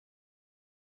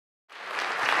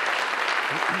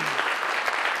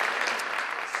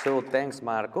So thanks,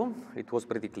 Marco. It was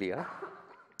pretty clear.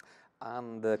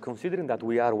 And considering that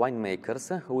we are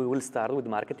winemakers, we will start with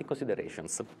marketing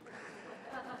considerations.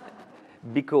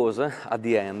 Because at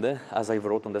the end, as I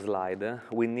wrote on the slide,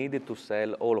 we needed to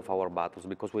sell all of our bottles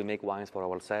because we make wines for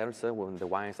ourselves, when the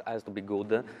wines has to be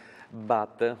good,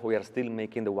 but we are still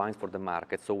making the wines for the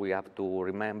market, so we have to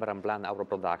remember and plan our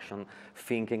production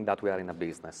thinking that we are in a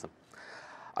business.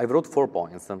 I wrote 4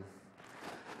 points.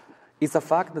 It's a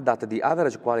fact that the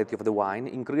average quality of the wine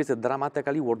increased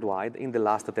dramatically worldwide in the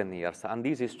last 10 years, and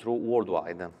this is true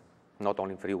worldwide, not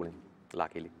only in Friuli,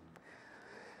 luckily.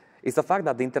 It's a fact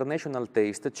that the international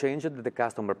taste changed the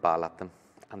customer palate,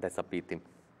 and that's a pity.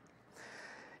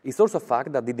 It's also a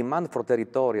fact that the demand for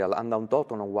territorial and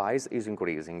autochthon wines is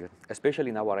increasing, especially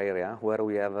in our area, where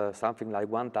we have something like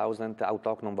 1,000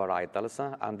 autochthon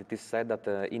varietals, and it is said that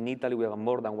in Italy we have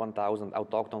more than 1,000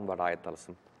 autochthon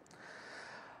varietals.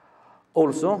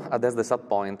 Also, that's the sad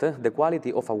point, the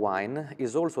quality of a wine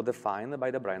is also defined by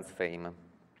the brand's fame.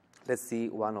 Let's see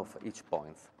one of each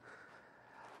point.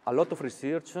 A lot of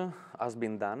research has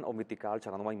been done on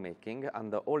viticulture and winemaking,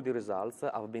 and all the results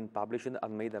have been published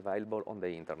and made available on the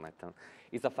internet.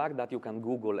 It's a fact that you can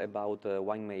Google about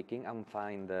winemaking and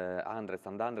find hundreds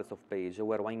and hundreds of pages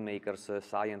where winemakers,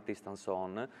 scientists, and so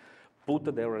on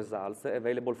put their results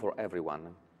available for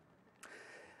everyone.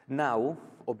 Now,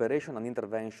 operations and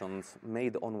interventions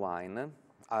made on wine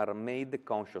are made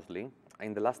consciously.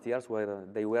 In the last years, where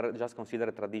they were just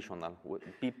considered traditional,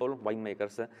 people,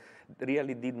 winemakers,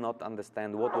 really did not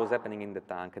understand what was happening in the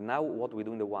tank. Now, what we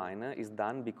do in the wine is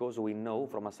done because we know,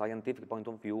 from a scientific point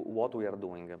of view, what we are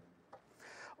doing.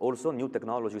 Also, new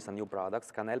technologies and new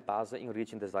products can help us in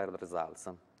reaching desired results.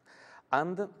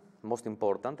 And, most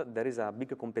important, there is a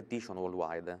big competition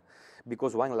worldwide,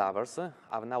 because wine lovers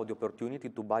have now the opportunity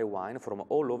to buy wine from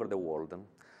all over the world.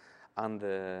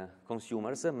 And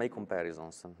consumers make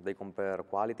comparisons. They compare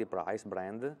quality, price,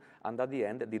 brand, and at the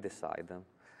end, they decide.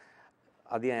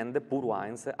 At the end, poor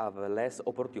wines have less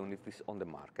opportunities on the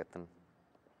market.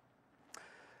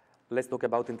 Let's talk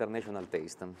about international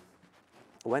taste.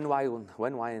 When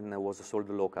wine was sold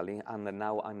locally, and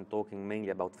now I'm talking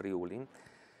mainly about Friuli,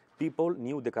 people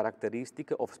knew the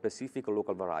characteristic of specific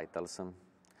local varietals.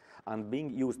 And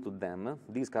being used to them,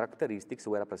 these characteristics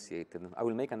were appreciated. I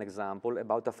will make an example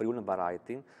about a Friulian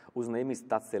variety whose name is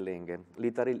Tazzelenghe,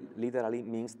 literally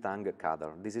means tongue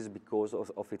cutter. This is because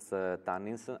of its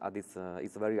tannins and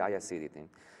its very high acidity.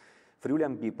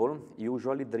 Friulian people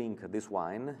usually drink this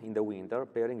wine in the winter,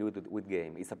 pairing it with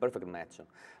game. It's a perfect match.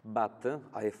 But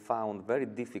I found very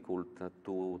difficult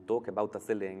to talk about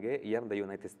Tazzelenghe here in the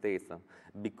United States,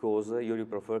 because you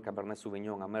prefer Cabernet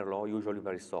Sauvignon and Merlot, usually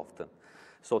very soft.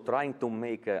 So trying to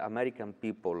make American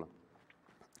people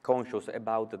conscious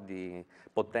about the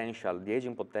potential, the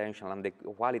aging potential, and the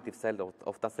quality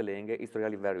of Tazzelenghe is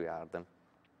really very hard.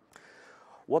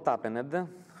 What happened,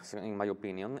 in my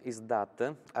opinion, is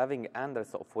that having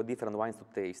hundreds of different wines to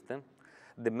taste,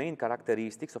 the main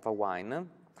characteristics of a wine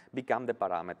become the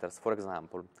parameters. For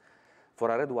example,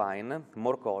 for a red wine,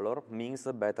 more color means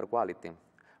better quality.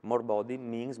 More body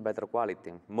means better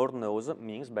quality. More nose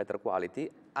means better quality.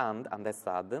 And that's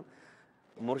sad,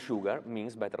 more sugar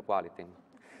means better quality.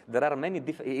 There are many,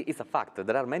 it's a fact,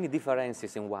 there are many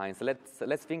differences in wines.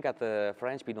 Let's think at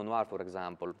French Pinot Noir, for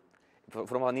example.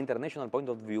 From an international point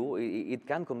of view, it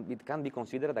can be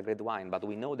considered a great wine, but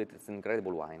we know that it's an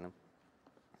incredible wine.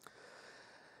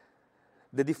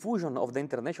 The diffusion of the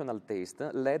international taste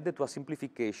led to a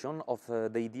simplification of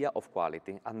the idea of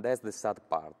quality, and that's the sad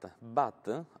part.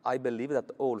 But I believe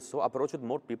that also approached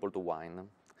more people to wine.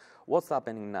 What's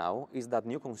happening now is that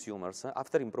new consumers,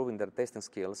 after improving their tasting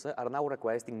skills, are now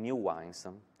requesting new wines.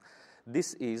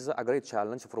 This is a great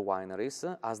challenge for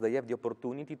wineries, as they have the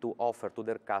opportunity to offer to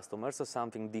their customers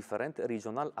something different,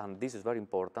 regional, and this is very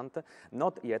important,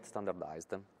 not yet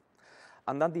standardized.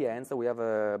 And at the end, we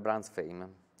have brand's fame.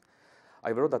 I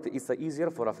wrote that it's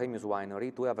easier for a famous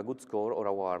winery to have a good score or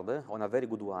award on a very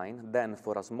good wine than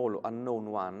for a small unknown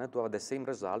one to have the same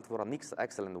result for an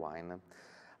excellent wine.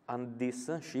 And this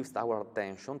shifts our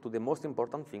attention to the most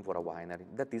important thing for a winery,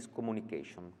 that is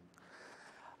communication.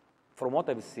 From what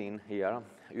I've seen here,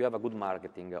 you have a good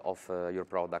marketing of your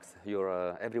products.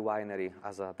 Every winery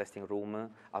has a tasting room,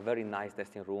 a very nice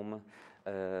tasting room,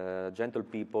 gentle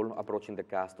people approaching the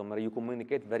customer. You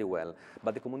communicate very well,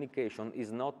 but the communication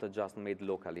is not just made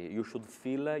locally. You should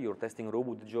fill your tasting room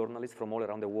with journalists from all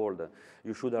around the world.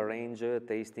 You should arrange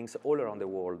tastings all around the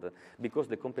world, because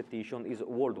the competition is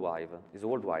worldwide.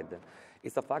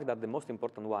 It's a fact that the most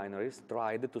important wineries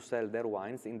tried to sell their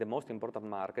wines in the most important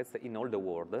markets in all the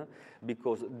world,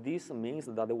 because this means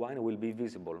that the wine will be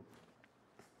visible.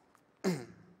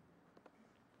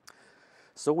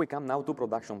 So we come now to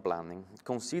production planning.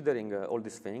 Considering all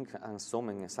these things and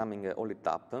summing all it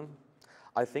up,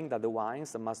 I think that the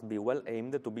wines must be well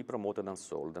aimed to be promoted and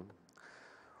sold.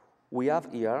 We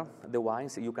have here the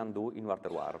wines you can do in your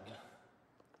terroir.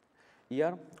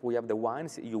 Here we have the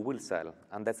wines you will sell,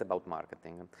 and that's about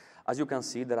marketing. As you can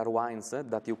see, there are wines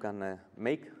that you can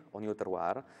make on your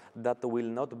terroir that will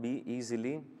not be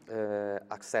easily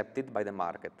accepted by the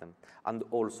market. And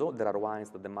also, there are wines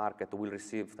that the market will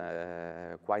receive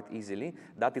quite easily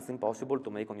that it's impossible to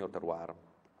make on your terroir.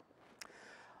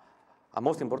 A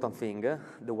most important thing,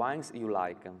 the wines you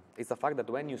like. It's the fact that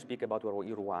when you speak about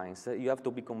your wines, you have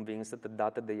to be convinced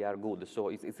that they are good. So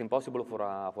it's impossible for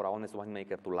an honest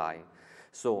winemaker to lie.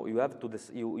 So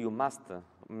you must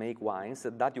make wines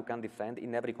that you can defend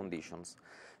in every conditions.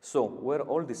 So where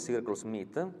all these circles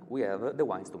meet, we have the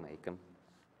wines to make.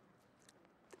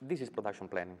 This is production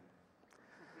planning.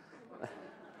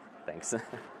 Thanks.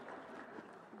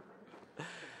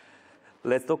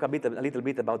 Let's talk a little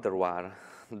bit about terroir.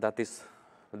 That is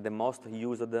the most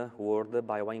used word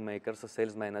by winemakers,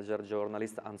 sales manager,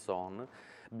 journalists, and so on,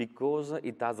 because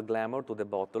it adds glamour to the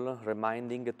bottle,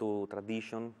 reminding to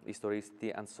tradition,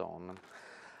 historicity, and so on.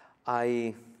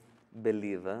 I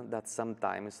believe that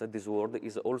sometimes this word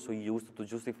is also used to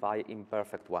justify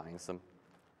imperfect wines.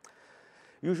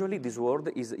 Usually this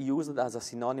word is used as a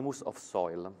synonymous of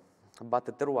soil, but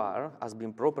terroir has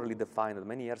been properly defined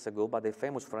many years ago by the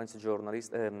famous French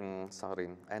journalist,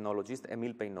 enologist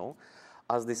Émile Peynaud,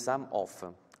 as the sum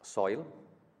of soil,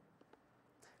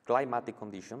 climatic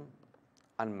condition,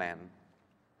 and man.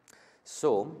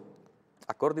 So,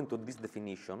 according to this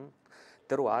definition,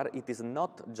 terroir, it is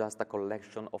not just a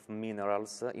collection of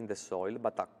minerals in the soil,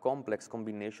 but a complex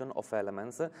combination of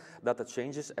elements that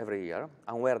changes every year,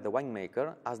 and where the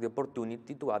winemaker has the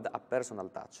opportunity to add a personal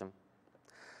touch.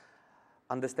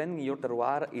 Understanding your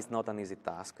terroir is not an easy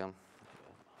task.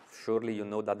 Surely you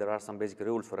know that there are some basic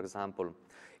rules. For example,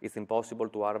 it's impossible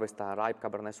to harvest a ripe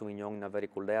Cabernet Sauvignon in a very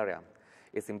cold area.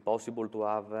 It's impossible to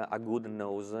have a good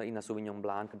nose in a Sauvignon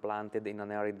Blanc planted in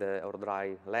an arid or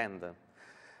dry land.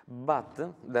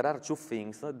 But there are two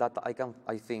things that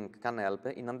I think can help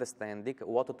in understanding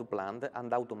what to plant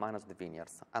and how to manage the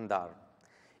vineyards, and are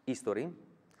history,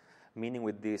 meaning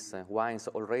with these wines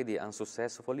already and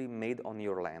successfully made on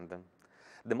your land.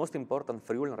 The most important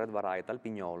Friulian red varietal,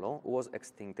 Pignolo, was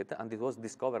extincted, and it was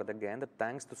discovered again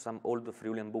thanks to some old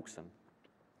Friulian books.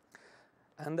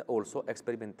 And also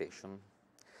experimentation.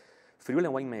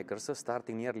 Friulian winemakers,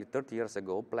 starting nearly 30 years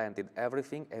ago, planted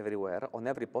everything, everywhere, on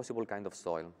every possible kind of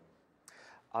soil.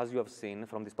 As you have seen,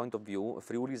 from this point of view,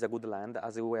 Friuli is a good land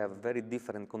as we have very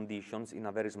different conditions in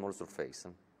a very small surface.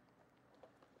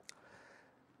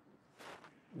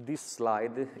 This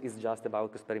slide is just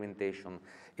about experimentation.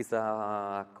 It's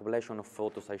a collection of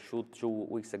photos I shot 2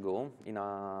 weeks ago in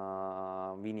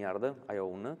a vineyard I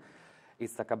own.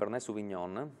 It's a Cabernet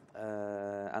Sauvignon,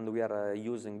 and we are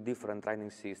using different training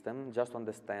systems just to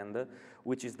understand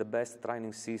which is the best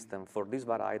training system for this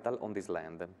varietal on this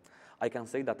land. I can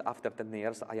say that after 10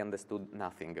 years, I understood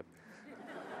nothing.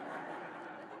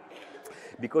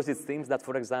 Because it seems that,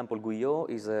 for example,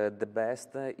 Guyot is the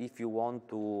best if you want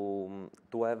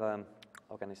to have,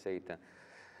 how can I say it?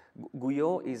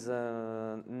 Guyot is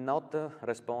not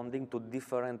responding to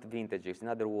different vintages. In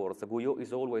other words, Guyot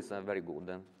is always very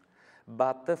good.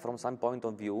 But from some point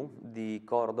of view, the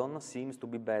Cordon seems to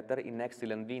be better in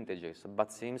excellent vintages,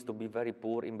 but seems to be very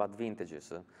poor in bad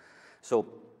vintages. So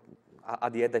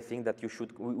at the end, I think that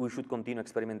we should continue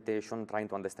experimentation, trying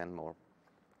to understand more.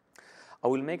 I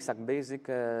will make some basic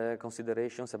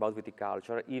considerations about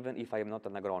viticulture, even if I am not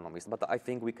an agronomist, but I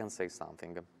think we can say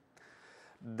something.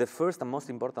 The first and most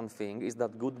important thing is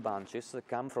that good bunches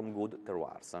come from good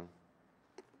terroirs.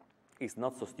 It's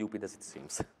not so stupid as it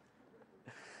seems.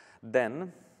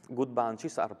 Then, good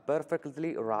bunches are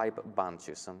perfectly ripe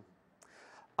bunches.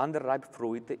 Underripe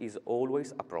fruit is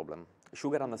always a problem.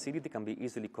 Sugar and acidity can be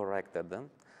easily corrected,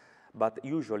 but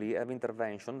usually every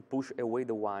intervention push away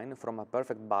the wine from a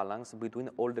perfect balance between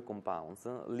all the compounds,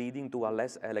 leading to a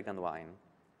less elegant wine.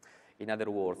 In other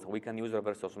words, we can use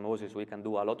reverse osmosis, we can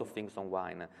do a lot of things on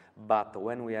wine, but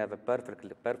when we have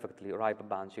perfectly ripe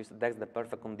bunches, that's the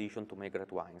perfect condition to make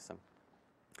great wines.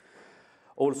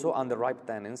 Also, underripe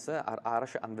tannins are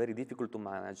harsh and very difficult to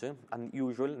manage, and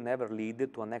usually never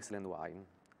lead to an excellent wine.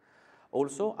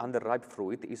 Also, underripe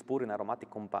fruit is poor in aromatic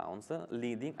compounds,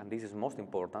 leading, and this is most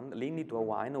important, leading to a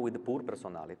wine with poor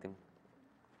personality.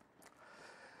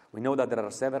 We know that there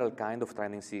are several kinds of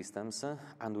training systems,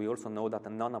 and we also know that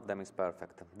none of them is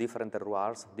perfect. Different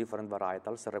terroirs, different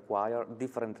varietals require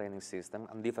different training systems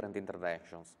and different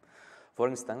interventions. For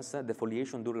instance,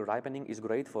 defoliation during ripening is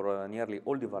great for nearly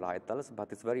all the varietals,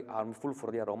 but it's very harmful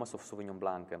for the aromas of Sauvignon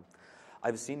Blanc.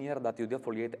 I've seen here that you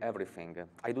defoliate everything.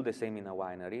 I do the same in a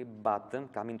winery,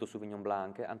 but coming to Sauvignon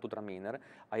Blanc and to Traminer,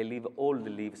 I leave all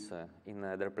the leaves in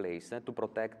their place to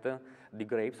protect the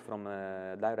grapes from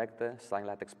direct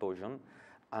sunlight exposure.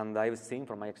 And I've seen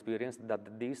from my experience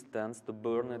that this tends to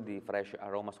burn the fresh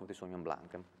aromas of the Sauvignon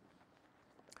Blanc.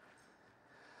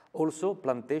 Also,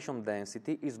 plantation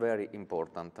density is very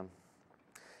important.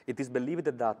 It is believed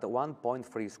that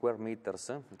 1.3 square meters,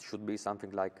 it should be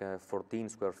something like 14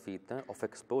 square feet, of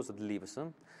exposed leaves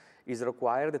is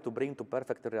required to bring to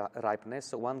perfect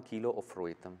ripeness 1 kilo of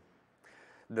fruit.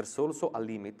 There's also a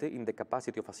limit in the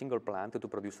capacity of a single plant to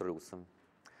produce roots.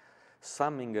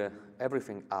 Summing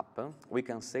everything up, we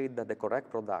can say that the correct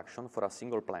production for a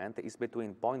single plant is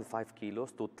between 0.5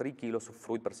 kilos to 3 kilos of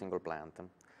fruit per single plant.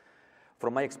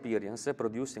 From my experience,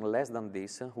 producing less than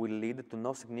this will lead to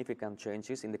no significant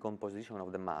changes in the composition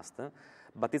of the mast,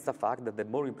 but it's a fact that the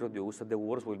more we produce, the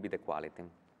worse will be the quality.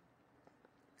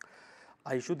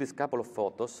 I showed this couple of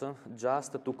photos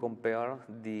just to compare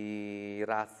the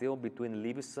ratio between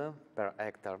leaves per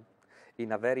hectare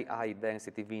in a very high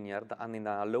density vineyard and in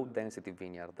a low density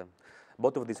vineyard.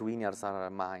 Both of these vineyards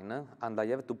are mine, and I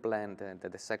have to plant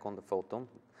the second photo.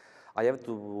 I have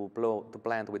to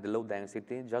plant with the low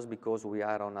density just because we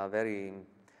are on a very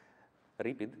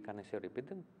rapid, can I say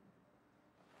rapid?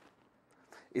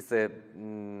 It's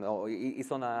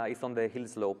on the hill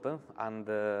slope, and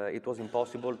it was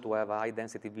impossible to have high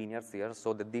density vineyards here,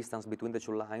 so the distance between the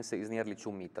two lines is nearly 2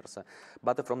 meters.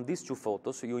 But from these two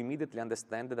photos, you immediately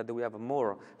understand that we have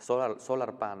more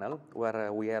solar panel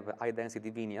where we have high density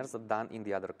vineyards than in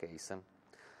the other case.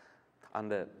 And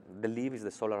the leaf is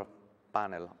the solar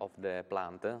panel of the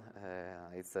plant.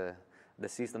 It's the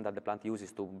system that the plant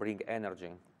uses to bring energy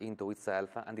into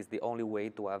itself, and it's the only way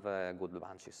to have good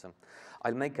bunches.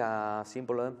 I'll make a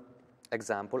simple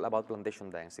example about plantation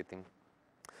density.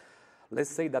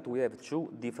 Let's say that we have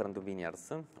two different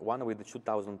vineyards, one with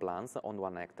 2,000 plants on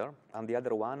 1 hectare, and the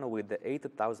other one with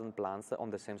 8,000 plants on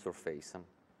the same surface.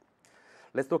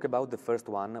 Let's talk about the first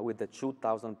one with the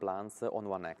 2,000 plants on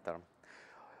 1 hectare.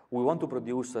 We want to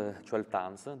produce 12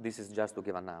 tons. This is just to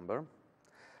give a number.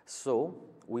 So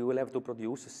we will have to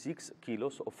produce 6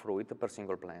 kilos of fruit per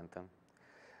single plant.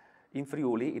 In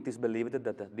Friuli, it is believed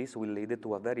that this will lead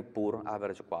to a very poor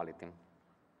average quality.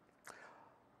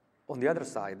 On the other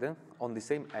side, on the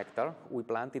same hectare, we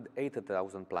planted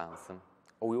 8,000 plants.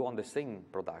 We want the same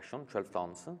production, 12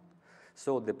 tons.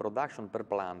 So the production per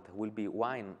plant will be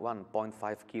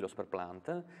 1.5 kilos per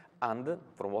plant, and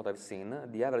from what I've seen,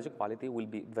 the average quality will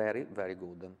be very, very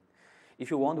good.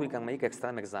 If you want, we can make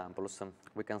extreme examples.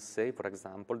 We can say, for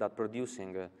example, that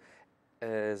producing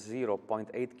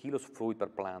 0.8 kilos fruit per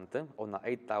plant on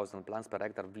 8,000 plants per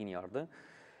hectare vineyard,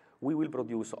 we will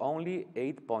produce only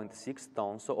 8.6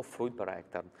 tons of fruit per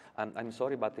hectare. And I'm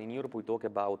sorry, but in Europe we talk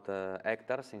about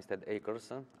hectares instead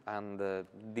acres, and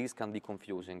this can be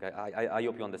confusing. I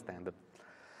hope you understand.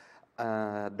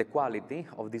 The quality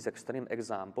of this extreme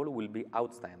example will be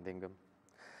outstanding.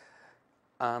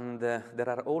 And there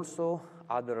are also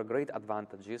other great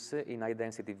advantages in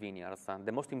high-density vineyards. And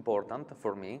the most important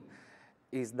for me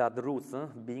is that the roots,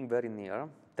 being very near,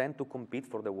 tend to compete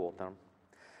for the water.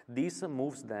 This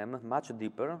moves them much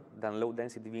deeper than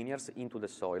low-density vineyards into the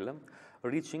soil,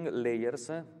 reaching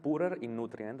layers poorer in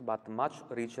nutrient but much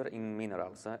richer in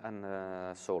minerals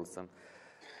and salts.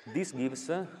 This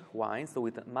gives wines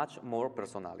with much more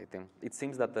personality. It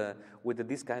seems that with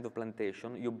this kind of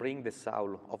plantation, you bring the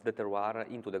soul of the terroir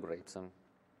into the grapes.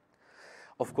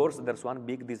 Of course, there's one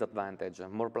big disadvantage.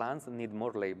 More plants need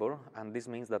more labor, and this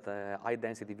means that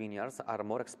high-density vineyards are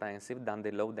more expensive than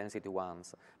the low-density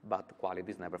ones, but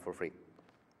quality is never for free.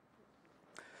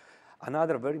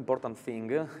 Another very important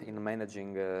thing in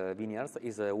managing vineyards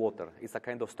is water. It's a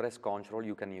kind of stress control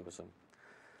you can use.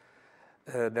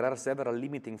 There are several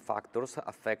limiting factors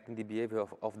affecting the behavior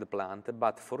of the plant,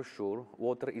 but for sure,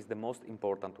 water is the most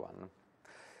important one.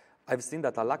 I've seen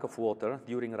that a lack of water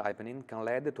during ripening can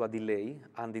lead to a delay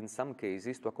and, in some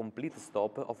cases, to a complete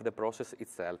stop of the process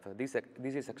itself. This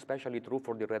is especially true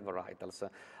for the red varietals.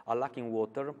 A lack in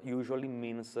water usually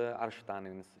means harsh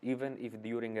tannins, even if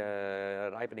during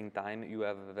ripening time you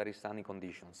have very sunny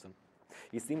conditions.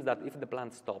 It seems that if the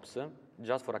plant stops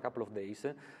just for a couple of days,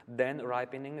 then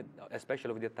ripening,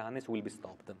 especially with the tannins, will be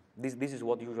stopped. This is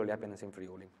what usually happens in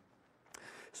Friuli.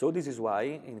 So this is why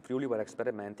in Friuli we're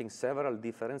experimenting several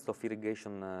different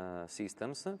irrigation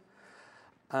systems,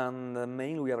 and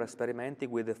mainly we are experimenting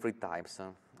with the 3 types,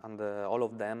 and all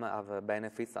of them have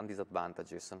benefits and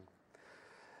disadvantages.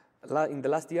 In the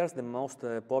last years, the most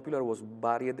popular was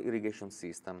barrier irrigation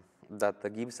system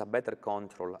that gives a better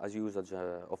control as usage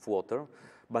of water,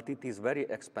 but it is very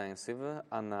expensive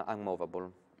and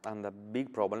unmovable. And the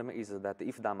big problem is that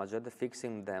if damaged,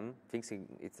 fixing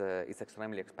it's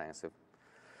extremely expensive.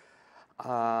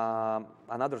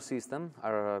 Another system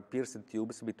are pierced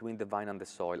tubes between the vine and the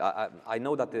soil. I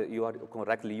know that you are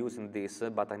correctly using this,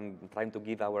 but I'm trying to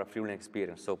give our Friulian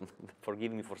experience, so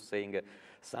forgive me for saying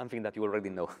something that you already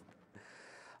know.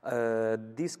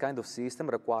 This kind of system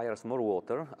requires more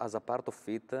water as a part of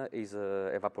it is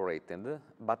evaporated,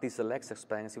 but is less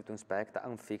expensive to inspect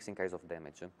and fix in case of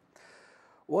damage.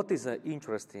 What is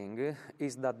interesting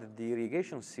is that the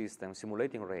irrigation system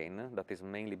simulating rain, that is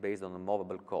mainly based on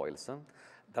movable coils,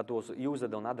 that was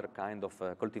used on other kind of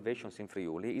cultivations in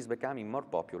Friuli, is becoming more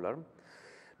popular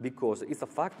because it's a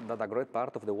fact that a great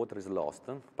part of the water is lost,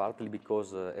 partly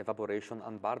because evaporation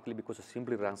and partly because it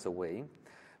simply runs away.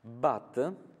 But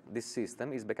this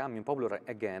system is becoming popular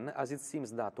again, as it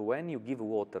seems that when you give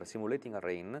water simulating a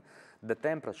rain, the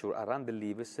temperature around the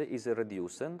leaves is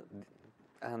reduced,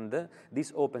 and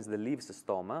this opens the leaf's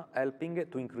stoma, helping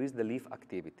to increase the leaf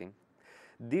activity.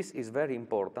 This is very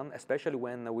important, especially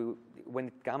when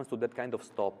it comes to that kind of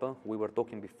stop we were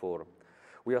talking before.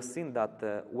 We have seen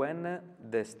that when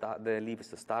the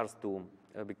leaves starts to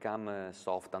become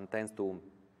soft and tends to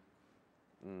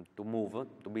move,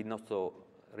 to be not so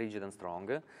rigid and strong,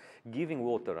 giving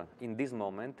water in this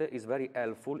moment is very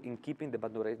helpful in keeping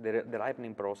the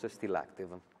ripening process still active.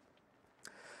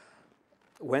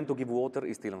 When to give water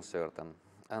is still uncertain,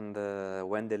 and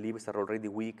when the leaves are already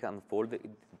weak and folded,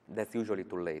 that's usually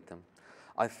too late.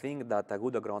 I think that a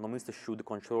good agronomist should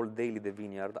control daily the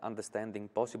vineyard, understanding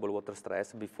possible water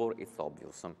stress before it's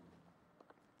obvious.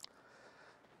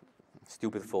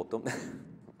 Stupid photo.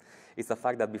 It's a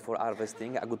fact that before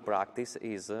harvesting, a good practice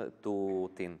is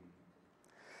to thin.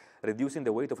 Reducing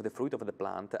the weight of the fruit of the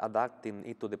plant, adapting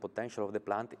it to the potential of the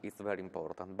plant is very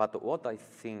important. But what I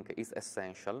think is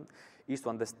essential is to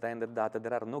understand that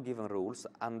there are no given rules,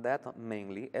 and that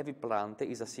mainly every plant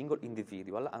is a single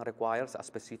individual and requires a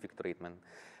specific treatment.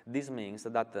 This means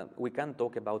that we can't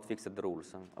talk about fixed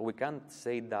rules. We can't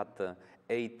say that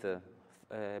 8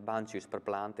 bunches per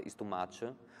plant is too much,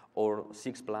 or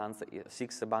 6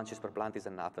 bunches per plant is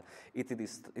enough. It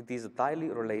is entirely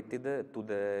related to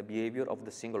the behavior of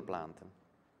the single plant.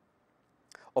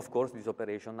 Of course, this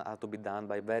operation has to be done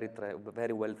by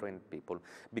very well-trained people,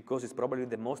 because it's probably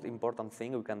the most important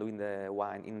thing we can do in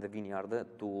the vineyard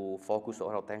to focus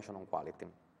our attention on quality.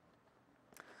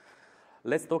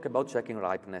 Let's talk about checking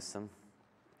ripeness.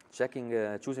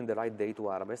 Choosing the right day to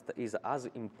harvest is as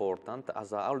important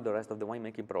as all the rest of the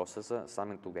winemaking process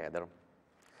summed together.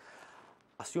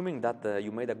 Assuming that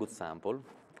you made a good sample,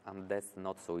 and that's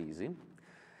not so easy,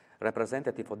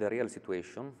 representative of the real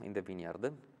situation in the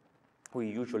vineyard, we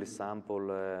usually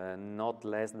sample not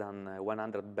less than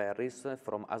 100 berries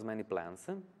from as many plants.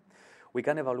 We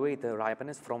can evaluate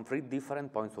ripeness from 3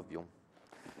 different points of view.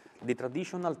 The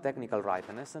traditional technical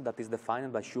ripeness that is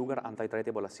defined by sugar and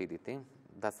titratable acidity,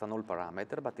 that's an old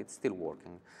parameter, but it's still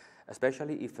working,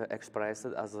 especially if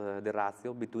expressed as the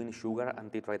ratio between sugar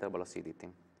and titratable acidity.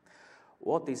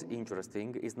 What is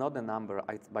interesting is not the number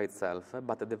by itself,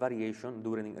 but the variation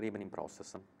during the ripening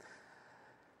process.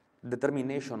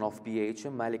 Determination of pH,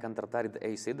 malic and tartaric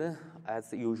acid,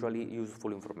 adds usually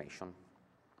useful information.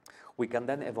 We can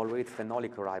then evaluate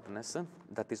phenolic ripeness.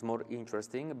 That is more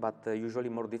interesting, but usually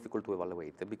more difficult to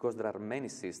evaluate, because there are many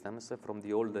systems, from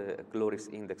the old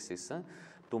Gloris indexes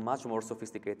to much more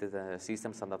sophisticated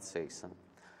systems and assays.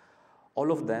 All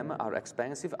of them are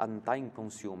expensive and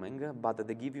time-consuming, but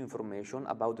they give you information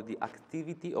about the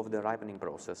activity of the ripening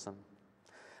process.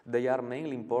 They are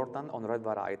mainly important on red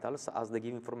varietals, as they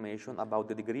give information about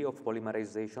the degree of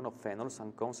polymerization of phenols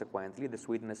and consequently the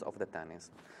sweetness of the tannins.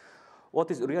 What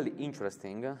is really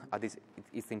interesting, and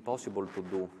it's impossible to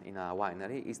do in a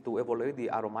winery, is to evaluate the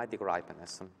aromatic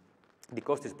ripeness. The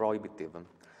cost is prohibitive.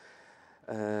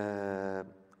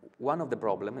 One of the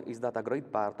problems is that a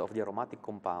great part of the aromatic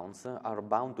compounds are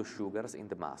bound to sugars in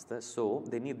the mast, so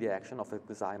they need the action of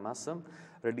enzymes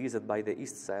released by the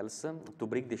yeast cells to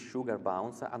break the sugar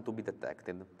bonds and to be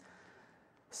detected.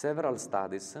 Several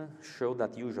studies show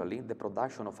that usually the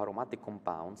production of aromatic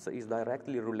compounds is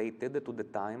directly related to the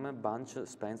time a bunch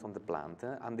spends on the plant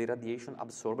and the radiation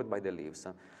absorbed by the leaves.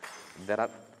 There are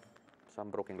some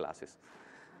broken glasses.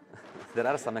 There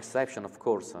are some exceptions, of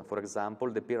course. For example,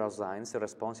 the pyrazines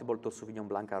responsible to Sauvignon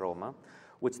Blanc aroma,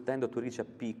 which tend to reach a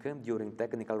peak during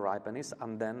technical ripeness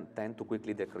and then tend to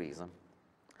quickly decrease.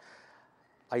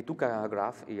 I took a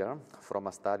graph here from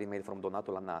a study made from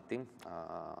Donato Lannati,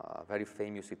 a very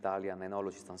famous Italian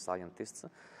enologist and scientist.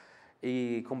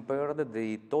 He compared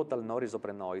the total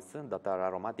no-isoprenoids, that are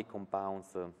aromatic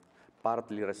compounds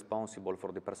partly responsible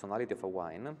for the personality of a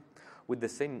wine, with the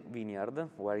same vineyard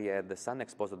where he had the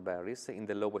sun-exposed berries in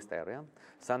the lowest area,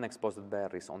 sun-exposed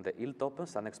berries on the hilltop,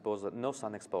 no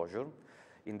sun exposure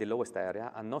in the lowest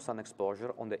area, and no sun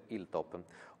exposure on the hilltop.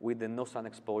 With the no sun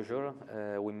exposure,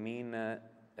 we mean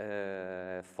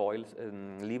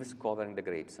leaves covering the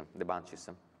grapes, the bunches.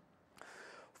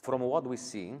 From what we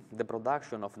see, the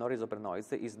production of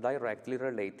no-isoprenoids is directly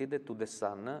related to the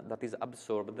sun that is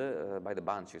absorbed by the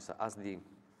bunches, as the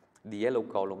yellow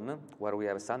column, where we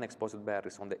have sun-exposed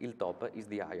berries on the hilltop, is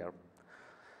the higher.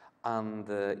 And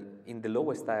in the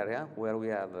lowest area, where we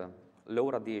have low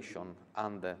radiation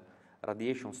and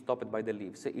radiation stopped by the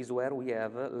leaves, is where we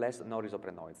have less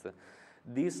no-isoprenoids.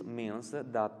 This means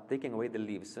that taking away the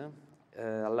leaves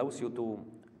allows you to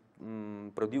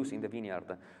produce in the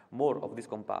vineyard more of these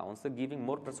compounds, giving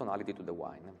more personality to the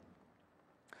wine.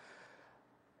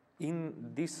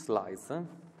 In these slides,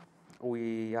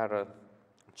 we are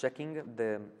checking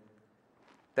the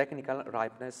technical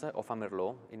ripeness of a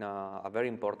Merlot in a very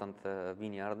important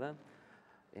vineyard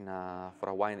in a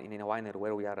winery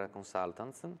where we are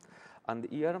consultants. And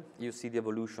here you see the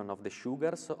evolution of the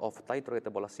sugars of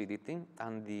titratable acidity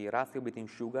and the ratio between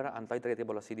sugar and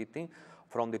titratable acidity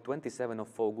from the 27th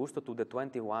of August to the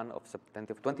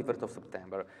 21st of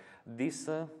September. This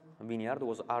vineyard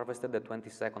was harvested the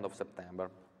 22nd of September.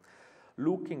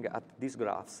 Looking at these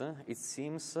graphs, it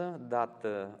seems that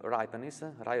the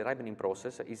ripening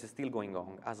process is still going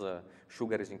on as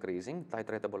sugar is increasing,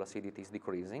 titratable acidity is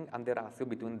decreasing, and the ratio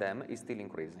between them is still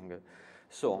increasing.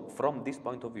 So, from this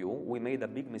point of view, we made a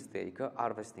big mistake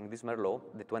harvesting this Merlot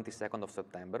the 22nd of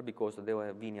September because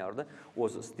the vineyard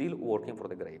was still working for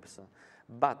the grapes.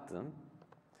 But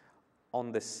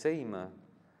on the same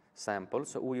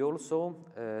samples, we also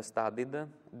studied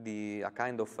a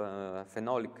kind of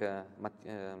phenolic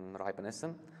ripeness.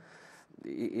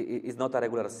 It's not a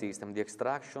regular system. The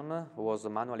extraction was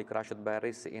manually crushed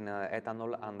berries in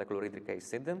ethanol and chlorhydric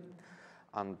acid,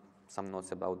 and some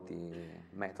notes about the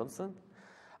methods.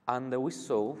 And we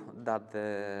saw that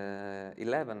the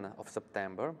 11th of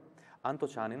September,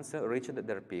 anthocyanins reached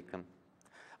their peak.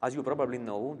 As you probably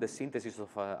know, the synthesis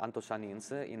of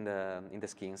anthocyanins in the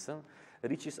skins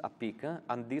reaches a peak,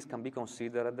 and this can be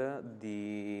considered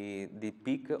the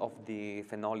peak of the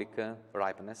phenolic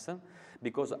ripeness,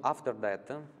 because after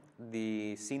that,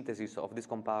 the synthesis of these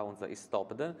compounds is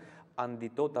stopped, and the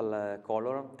total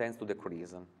color tends to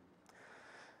decrease.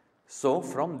 So,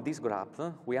 from this graph,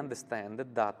 we understand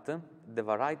that the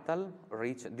varietal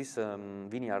this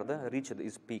vineyard reached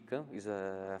its peak, is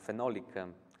a phenolic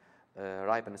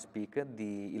ripeness peak,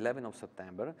 the 11th of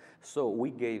September. So we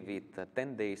gave it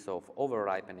 10 days of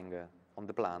over-ripening on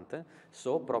the plant.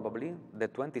 So probably the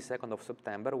 22nd of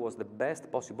September was the best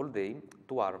possible day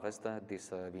to harvest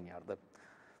this vineyard.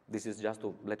 This is just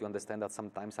to let you understand that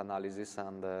sometimes analysis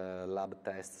and lab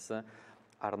tests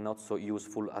are not so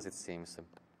useful as it seems.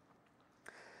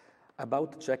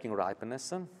 About checking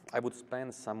ripeness, I would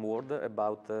spend some word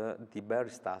about the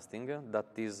berries testing. That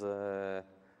is a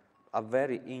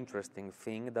very interesting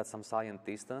thing that some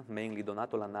scientists, mainly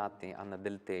Donato Lannati and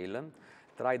Del Tail,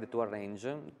 tried to arrange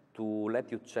to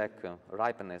let you check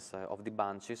ripeness of the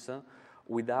bunches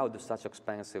without such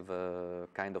expensive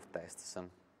kind of tests.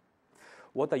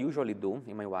 What I usually do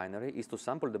in my winery is to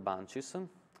sample the bunches,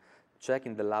 check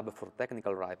in the lab for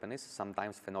technical ripeness,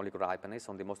 sometimes phenolic ripeness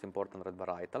on the most important red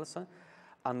varietals,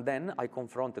 and then I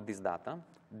confront this data,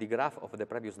 the graph of the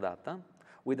previous data,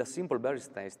 with a simple berries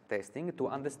testing to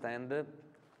understand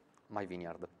my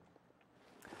vineyard.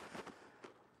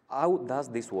 How does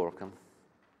this work?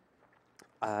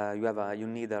 You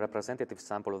need a representative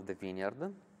sample of the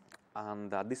vineyard,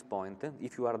 and at this point,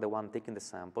 if you are the one taking the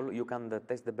sample, you can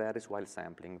test the berries while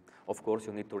sampling. Of course,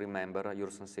 you need to remember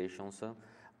your sensations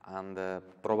and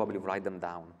probably write them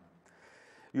down.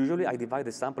 Usually, I divide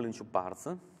the sample into parts.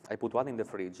 I put one in the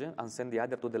fridge and send the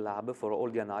other to the lab for all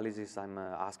the analysis I'm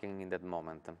asking in that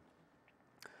moment.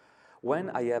 When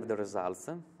I have the results,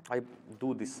 I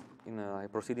do this. I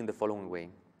proceed in the following way.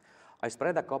 I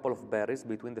spread a couple of berries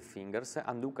between the fingers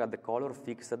and look at the color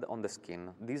fixed on the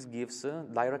skin. This gives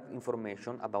direct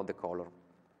information about the color.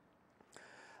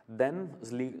 Then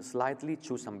slightly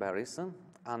chew some berries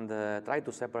and try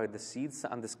to separate the seeds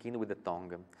and the skin with the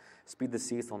tongue. Split the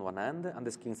seeds on one end and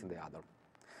the skins in the other.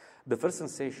 The first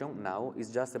sensation now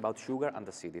is just about sugar and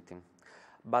acidity.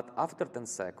 But after 10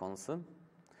 seconds,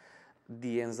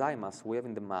 the enzymes we have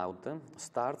in the mouth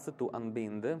starts to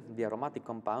unbind the aromatic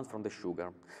compounds from the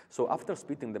sugar. So after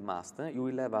spitting the must, you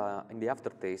will have, in the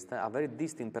aftertaste, a very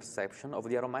distinct perception of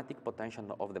the aromatic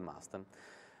potential of the must.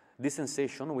 This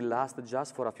sensation will last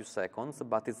just for a few seconds,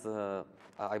 but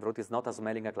I wrote it's not as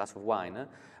smelling a glass of wine,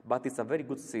 but it's a very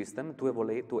good system to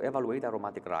evaluate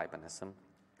aromatic ripeness.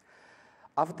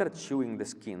 After chewing the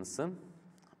skins,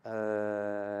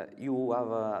 you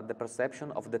have the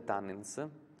perception of the tannins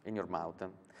in your mouth.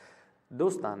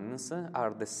 Those tannins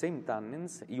are the same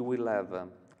tannins you will have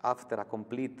after a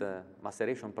complete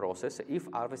maceration process if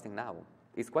harvesting now.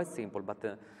 It's quite simple,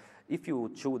 but if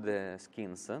you chew the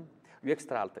skins, you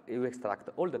extract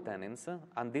all the tannins,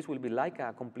 and this will be like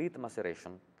a complete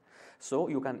maceration. So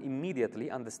you can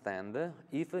immediately understand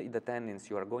if the tannins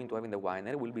you are going to have in the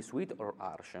winery will be sweet or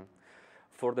harsh.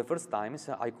 For the first times,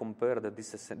 I compared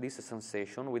this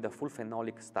sensation with a full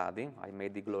phenolic study. I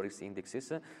made the glorious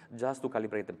indexes just to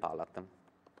calibrate the palate.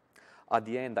 At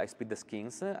the end, I split the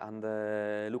skins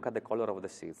and look at the color of the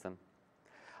seeds.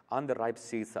 Underripe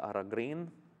seeds are green,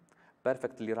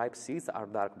 perfectly ripe seeds are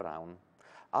dark brown.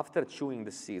 After chewing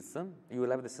the seeds, you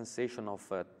will have the sensation of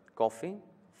coffee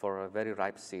for very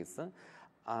ripe seeds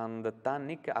and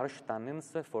tannic, harsh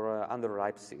tannins for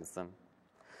underripe seeds.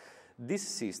 This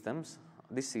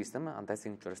system, and that's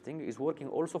interesting, is working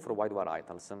also for white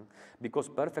varietals because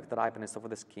perfect ripeness of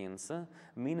the skins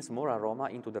means more aroma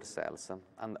into their cells.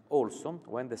 And also,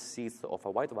 when the seeds of a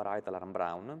white varietal are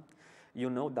brown, you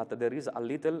know that there is a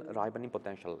little ripening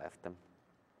potential left.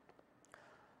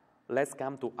 Let's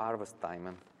come to harvest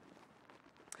time.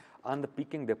 And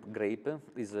picking the grape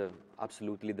is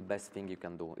absolutely the best thing you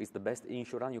can do. It's the best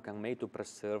insurance you can make to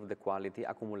preserve the quality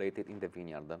accumulated in the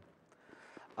vineyard.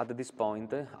 At this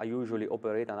point, I usually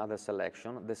operate another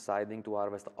selection, deciding to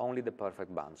harvest only the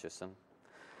perfect bunches.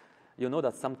 You know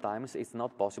that sometimes it's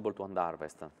not possible to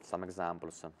unharvest. Some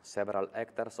examples, several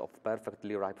hectares of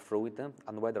perfectly ripe fruit,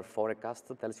 and weather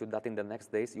forecast tells you that in the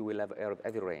next days you will have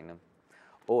heavy rain.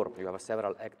 Or you have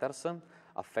several hectares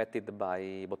affected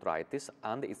by botrytis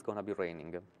and it's going to be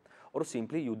raining. Or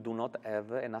simply you do not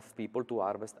have enough people to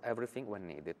harvest everything when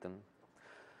needed.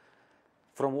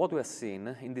 From what we have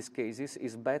seen, in these cases,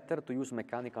 it's better to use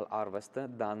mechanical harvest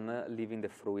than leaving the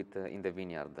fruit in the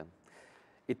vineyard.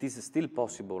 It is still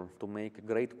possible to make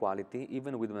great quality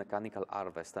even with mechanical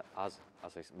harvest,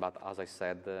 but as I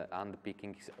said, hand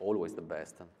picking is always the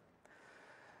best.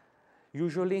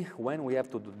 Usually, when we have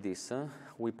to do this,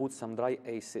 we put some dry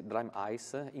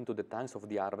ice into the tanks of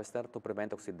the harvester to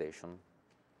prevent oxidation.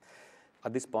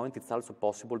 At this point, it's also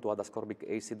possible to add ascorbic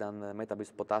acid and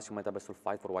potassium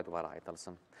metabisulfite for white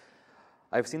varietals.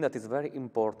 I've seen that it's very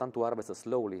important to harvest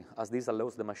slowly, as this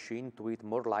allows the machine to eat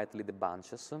more lightly the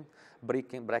bunches,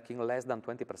 breaking less than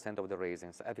 20% of the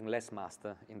raisins, having less must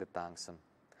in the tanks.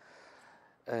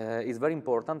 It's very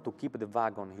important to keep the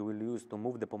wagon you will use to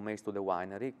move the pomace to the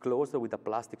winery closed with a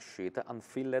plastic sheet and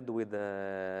filled with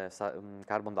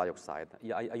carbon dioxide.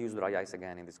 I use dry ice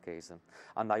again in this case.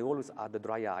 And I always add the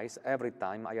dry ice every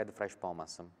time I add fresh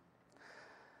pomace.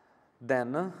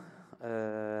 Then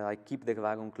I keep the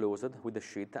wagon closed with the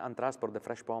sheet and transport the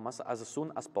fresh pomace as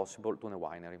soon as possible to the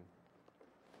winery.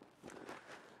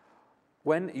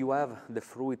 When you have the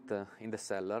fruit in the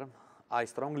cellar, I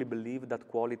strongly believe that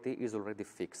quality is already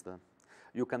fixed.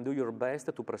 You can do your best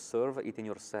to preserve it in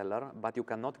your cellar, but you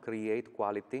cannot create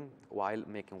quality while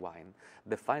making wine.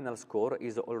 The final score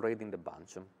is already in the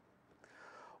bunch.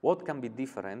 What can be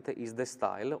different is the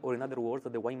style, or in other words,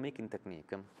 the winemaking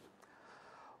technique.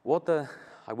 What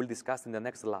I will discuss in the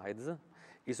next slides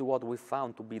is what we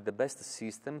found to be the best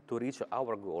system to reach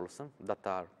our goals, that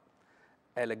are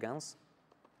elegance,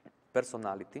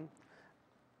 personality,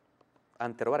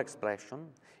 and terroir expression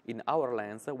in our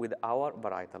lands with our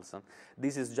varietals.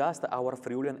 This is just our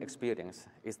Friulian experience.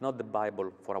 It's not the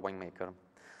Bible for a winemaker.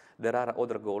 There are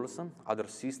other goals, other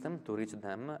systems to reach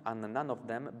them, and none of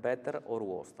them better or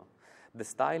worse. The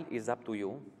style is up to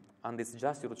you, and it's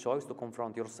just your choice to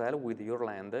confront yourself with your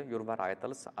land, your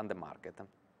varietals, and the market.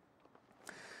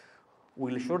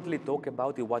 We'll shortly talk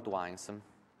about the white wines.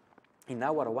 In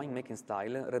our winemaking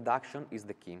style, reduction is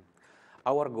the key.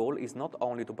 Our goal is not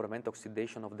only to prevent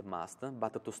oxidation of the must,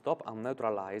 but to stop and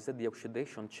neutralize the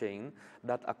oxidation chain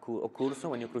that occurs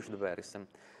when you crush the berries. You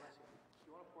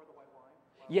want to pour the white wine?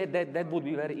 Yeah, that would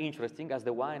be very interesting, as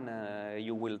the wine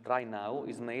you will try now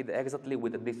is made exactly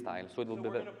with this style. So we're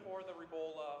going to pour the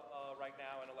Ribolla right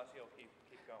now, and Alessio keep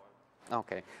going.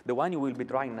 Okay. The wine you will be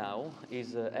trying now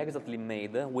is exactly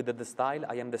made with the style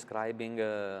I am describing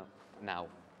now.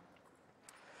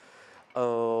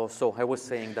 So I was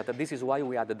saying that this is why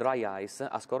we add dry ice,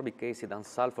 ascorbic acid, and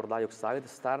sulfur dioxide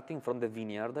starting from the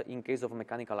vineyard in case of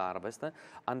mechanical harvest,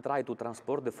 and try to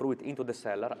transport the fruit into the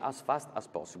cellar as fast as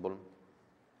possible.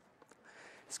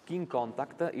 Skin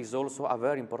contact is also a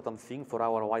very important thing for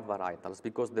our white varietals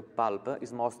because the pulp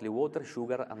is mostly water,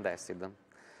 sugar, and acid.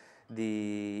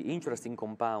 The interesting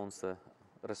compounds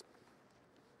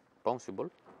responsible.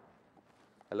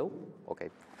 Hello? Okay.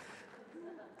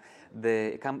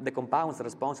 The compounds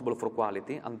responsible for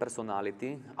quality and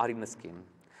personality are in the skin.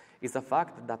 It's a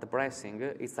fact that pressing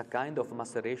is a kind of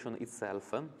maceration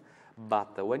itself,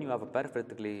 but when you have a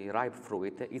perfectly ripe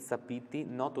fruit, it's a pity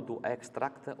not to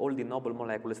extract all the noble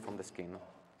molecules from the skin.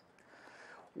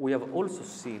 We have also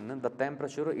seen that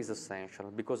temperature is essential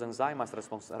because enzymes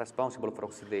responsible for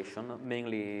oxidation,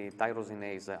 mainly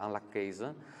tyrosinase and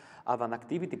lactase, have an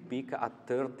activity peak at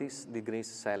 30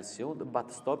 degrees Celsius,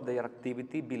 but stop their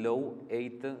activity below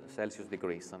 8 Celsius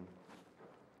degrees.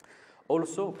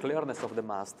 Also, clearness of the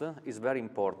must is very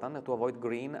important to avoid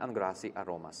green and grassy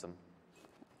aromas.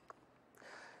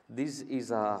 This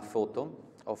is a photo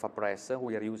of a press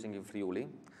we are using in Friuli.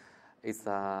 It's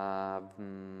a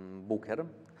Booker.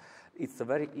 It's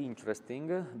very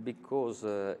interesting because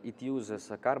it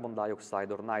uses carbon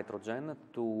dioxide or nitrogen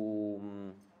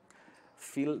to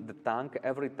fill the tank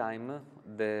every time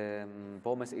the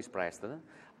pomace is pressed.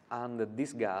 And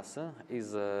this gas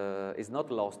is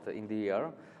not lost in the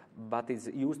air, but is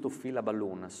used to fill a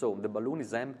balloon. So the balloon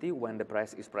is empty when the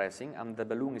press is pressing, and the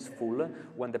balloon is full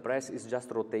when the press is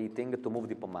just rotating to move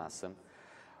the pomace.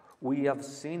 We have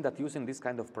seen that using this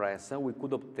kind of press, we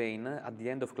could obtain, at the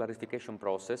end of clarification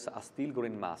process, a steel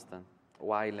green must,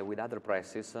 while with other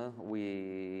presses,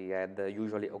 we had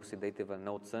usually oxidative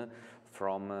notes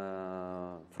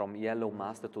from yellow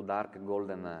must to dark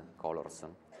golden colors.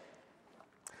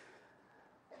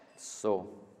 So,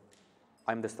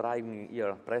 I'm describing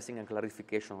here pressing and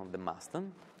clarification of the must.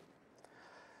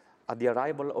 At the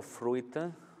arrival of fruit,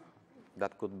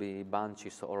 that could be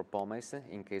bunches or pomace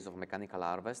in case of mechanical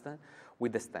harvest,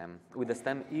 with the stem. With the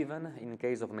stem even in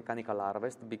case of mechanical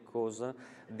harvest because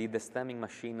the destemming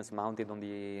machines mounted on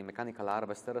the mechanical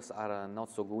harvesters are not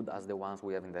so good as the ones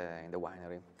we have in the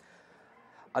winery.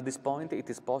 At this point, it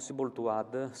is possible to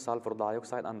add sulfur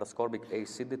dioxide and ascorbic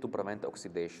acid to prevent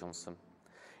oxidations.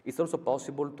 It's also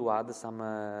possible to add some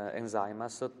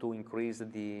enzymes to increase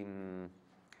the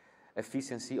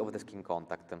efficiency of the skin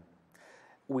contact.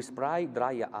 We spray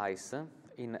dry ice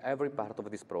in every part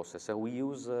of this process. We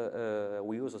use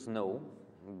snow,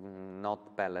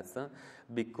 not pellets,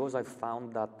 because I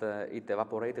found that it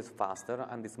evaporates faster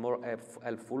and it's more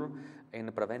helpful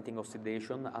in preventing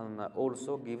oxidation, and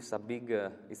also gives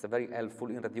it's very helpful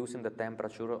in reducing the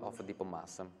temperature of the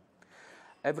pomace.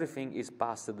 Everything is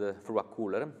passed through a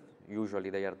cooler. Usually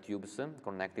they are tubes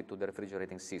connected to the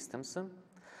refrigerating systems.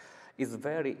 It's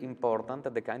very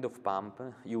important the kind of pump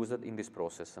used in this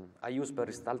process. I use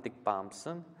peristaltic pumps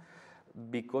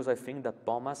because I think that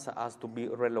pomace has to be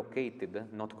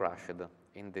relocated, not crushed,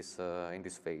 in this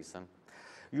phase.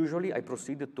 Usually I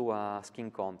proceed to a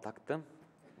skin contact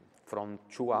from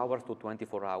 2 hours to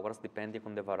 24 hours, depending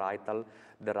on the varietal,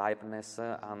 the ripeness,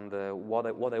 and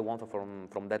what I want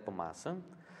from that pomace.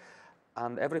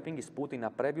 And everything is put in a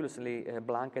previously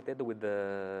blanketed with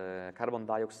the carbon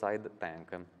dioxide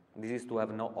tank. This is to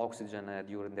have no oxygen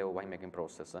during the winemaking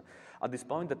process. At this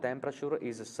point, the temperature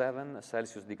is 7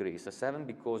 Celsius degrees. 7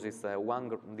 because it's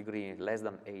 1 degree less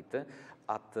than 8.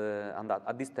 And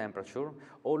at this temperature,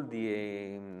 all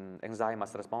the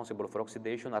enzymes responsible for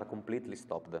oxidation are completely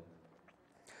stopped.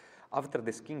 After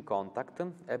the skin contact,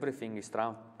 everything is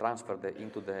transferred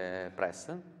into the press,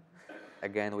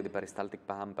 again with the peristaltic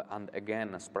pump, and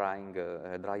again spraying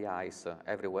dry ice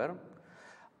everywhere.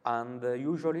 And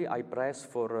usually I press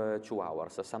for 2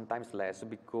 hours, sometimes less,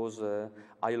 because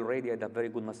I already had a very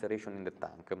good maceration in the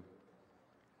tank.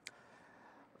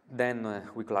 Then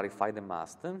we clarify the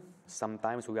must.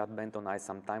 Sometimes we add bentonite,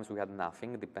 sometimes we add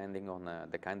nothing, depending on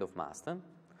the kind of must.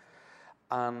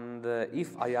 And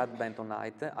if I add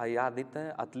bentonite, I add it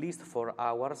at least 4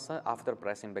 hours after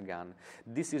pressing began.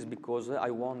 This is because I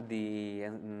want the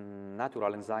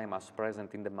natural enzymes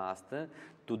present in the must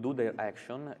to do their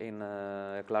action in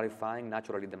clarifying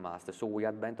naturally the must. So we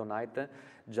add bentonite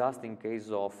just in case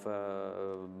of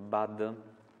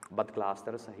bad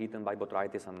clusters eaten by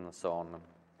botrytis and so on.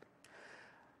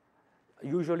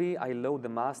 Usually I allow the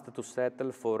must to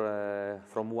settle for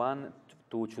from 1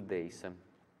 to 2 days.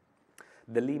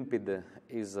 The limpid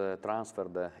is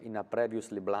transferred in a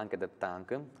previously blanketed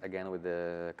tank, again with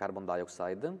the carbon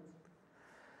dioxide.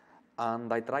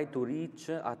 And I try to reach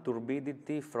a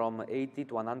turbidity from 80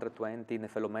 to 120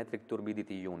 nephelometric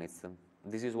turbidity units.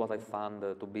 This is what I found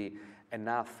to be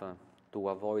enough to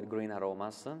avoid green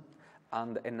aromas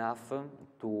and enough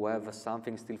to have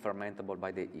something still fermentable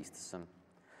by the yeasts.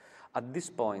 At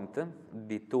this point,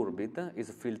 the turbid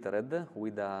is filtered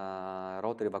with a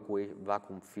rotary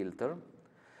vacuum filter,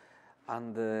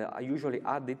 and I usually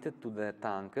add it to the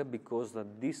tank because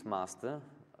this must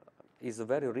is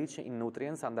very rich in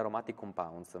nutrients and aromatic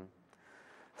compounds.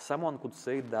 Someone could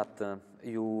say that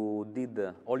you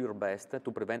did all your best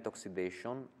to prevent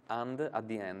oxidation, and at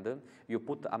the end, you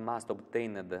put a must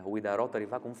obtained with a rotary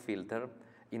vacuum filter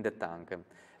in the tank.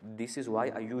 This is why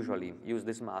I usually use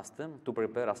this must to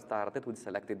prepare a starter with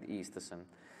selected yeasts.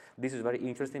 This is very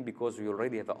interesting because you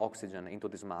already have oxygen into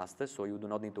this must, so you do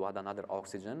not need to add another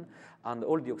oxygen, and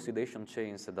all the oxidation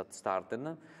chains that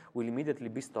started will immediately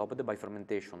be stopped by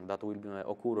fermentation that will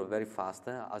occur very fast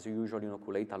as you usually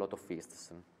inoculate a lot of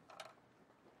yeasts.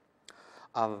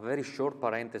 A very short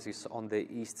parenthesis on the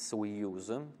yeasts we use.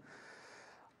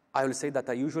 I will say that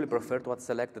I usually prefer to add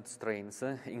selected strains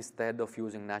instead of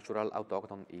using natural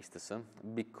autochthon yeasts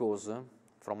because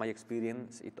from my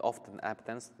experience, it often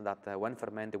happens that when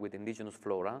fermented with indigenous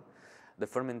flora, the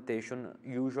fermentation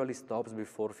usually stops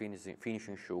before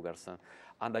finishing sugars.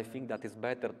 And I think that it's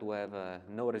better to have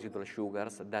no residual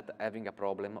sugars than having a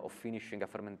problem of finishing a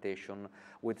fermentation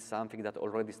with something that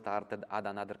already started, add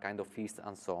another kind of yeast,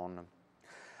 and so on.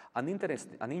 An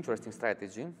interesting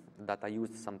strategy that I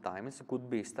used sometimes could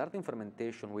be starting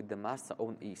fermentation with the mast's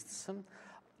own yeasts,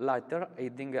 later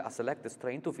adding a selected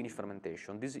strain to finish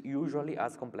fermentation. This usually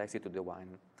adds complexity to the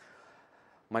wine.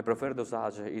 My preferred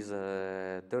dosage is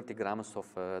 30 grams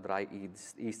of dry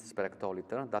yeast per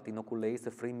hectoliter that inoculates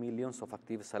 3 millions of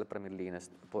active cell per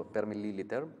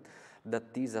milliliter.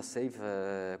 That is a safe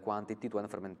quantity to end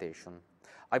fermentation.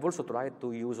 I've also tried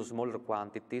to use smaller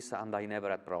quantities and I never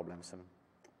had problems.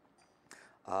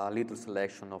 A little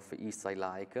selection of yeasts I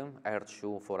like,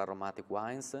 R2 for aromatic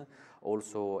wines,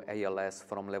 also ALS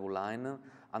from Levuline,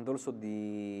 and also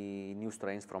the new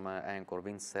strains from Anchor,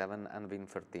 Vin 7 and Vin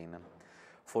 13.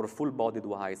 For full-bodied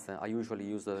wines, I usually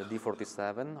use the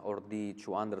D47 or the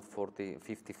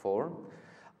 254,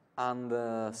 and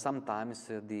sometimes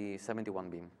the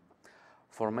 71B.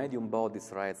 For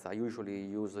medium-bodied reds, I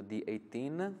usually use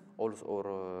D18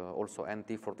 also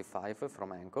NT45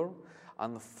 from Anchor.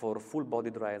 And for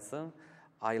full-bodied reds,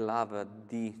 I love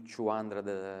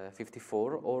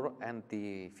D254 or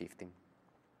NT50.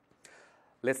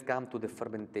 Let's come to the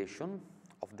fermentation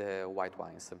of the white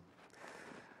wines.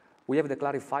 We have the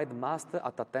clarified must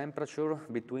at a temperature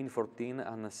between 14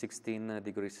 and 16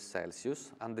 degrees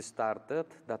Celsius, and the starter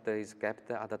that is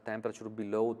kept at a temperature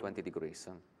below 20 degrees.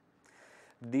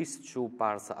 These two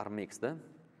parts are mixed,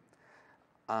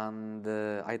 and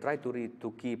I try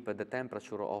to keep the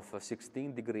temperature of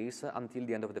 16 degrees until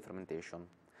the end of the fermentation.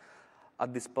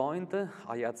 At this point,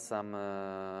 I add some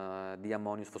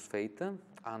diammonium phosphate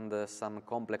and some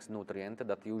complex nutrient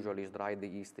that usually is dried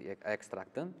yeast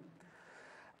extract.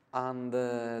 And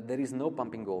there is no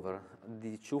pumping over.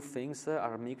 The two things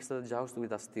are mixed just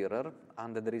with a stirrer,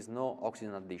 and there is no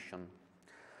oxygen addition.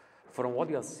 From what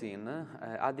you have seen,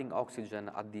 adding oxygen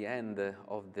at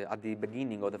the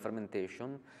beginning of the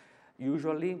fermentation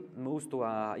usually moves to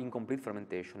an incomplete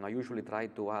fermentation. I usually try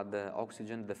to add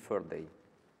oxygen the third day. Alessio,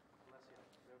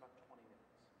 we have about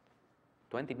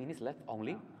 20 minutes left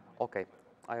only? Okay,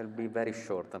 I'll be very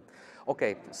short.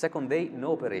 Okay, second day,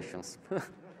 no operations.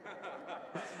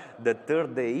 The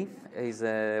third day is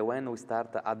when we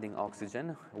start adding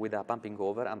oxygen with a pumping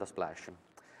over and a splash.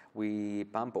 We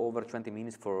pump over 20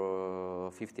 minutes for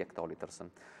 50 hectoliters.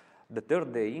 The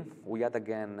third day, we add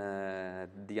again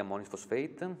diammonium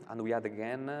phosphate, and we add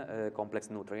again complex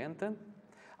nutrient,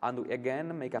 and we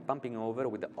again make a pumping over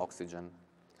with the oxygen.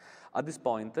 At this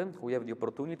point, we have the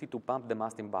opportunity to pump the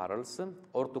must in barrels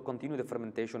or to continue the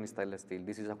fermentation in stainless steel.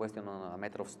 This is a question on a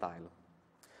matter of style.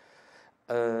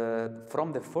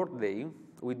 From the fourth day,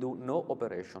 we do no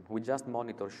operation. We just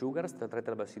monitor sugars,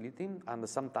 tetraethyl acidity, and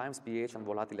sometimes pH and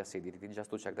volatile acidity,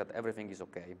 just to check that everything is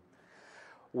okay.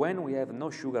 When we have no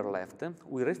sugar left,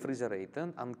 we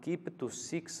refrigerate and keep to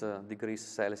 6 degrees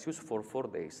Celsius for 4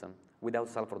 days without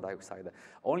sulfur dioxide.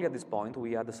 Only at this point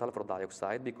we add the sulfur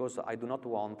dioxide because I do not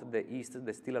want the yeast,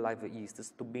 the still alive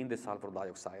yeasts, to bind the sulfur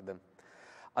dioxide.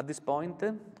 At this point,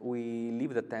 we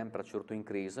leave the temperature to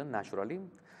increase naturally,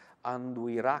 and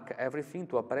we rack everything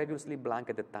to a previously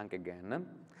blanketed tank again,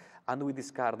 and we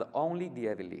discard only the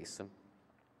heavy lees.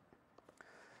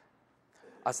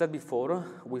 As said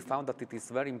before, we found that it is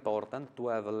very important to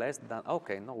have less than,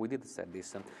 okay, no, we did say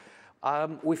this.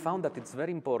 We found that it's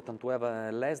very important to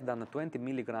have less than 20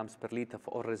 milligrams per liter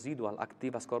of residual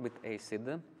active ascorbic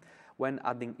acid when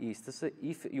adding yeasts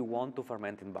if you want to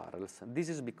ferment in barrels. This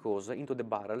is because into the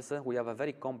barrels we have a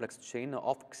very complex chain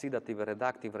of oxidative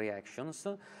reductive reactions,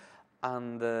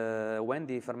 and when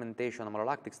the fermentation of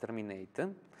malolactics terminate,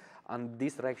 and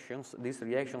these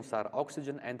reactions are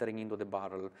oxygen entering into the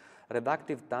barrel,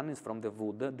 reductive tannins from the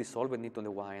wood dissolved into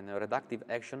the wine, reductive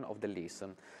action of the lees.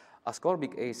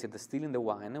 Ascorbic acid still in the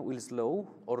wine will slow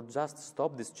or just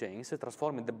stop these chains,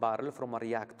 transforming the barrel from a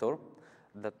reactor,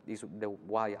 that is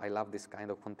why I love this kind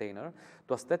of container,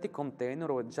 to a static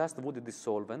container with just wood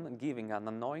dissolvent, giving an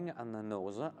annoying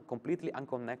nose completely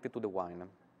unconnected to the wine.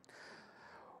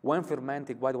 When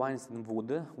fermenting white wines in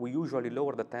wood, we usually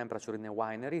lower the temperature in a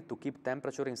winery to keep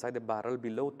temperature inside the barrel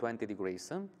below 20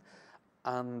 degrees.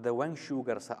 And when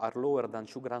sugars are lower than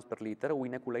 2 grams per liter, we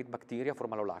inoculate bacteria for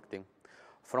malolactic.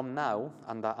 From now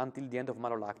and until the end of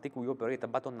malolactic, we operate a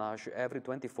batonnage every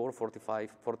 24,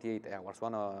 45, 48 hours.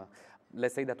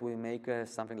 Let's say that we make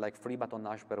something like 3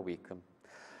 batonnage per week.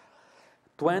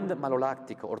 To end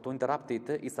malolactic or to interrupt it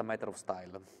is a matter of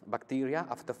style. Bacteria,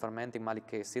 after fermenting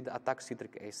malic acid, attack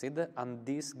citric acid, and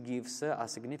this gives a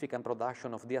significant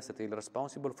production of diacetyl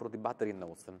responsible for the battery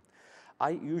notes.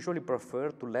 I usually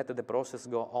prefer to let the process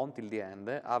go on till the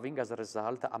end, having as a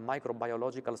result a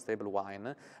microbiological stable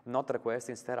wine, not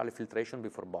requesting sterile filtration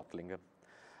before bottling.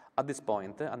 At this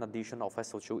point, an addition of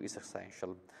SO2 is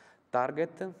essential.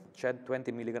 Target, shed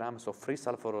 20 milligrams of free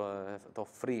sulfur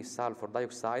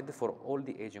dioxide for all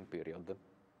the aging period.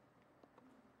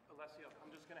 Alessio,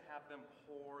 I'm just going to have them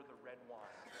pour the red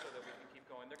wine so that we can keep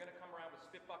going. They're going to come around with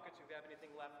spit buckets. If you have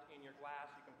anything left in your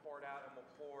glass, you can pour it out and we'll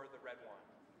pour the red wine.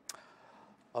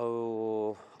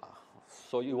 Oh,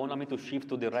 so you want me to shift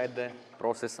to the red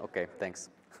process? Okay, thanks.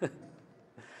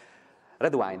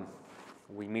 Red wine.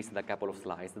 We missed a couple of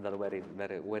slides that were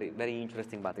very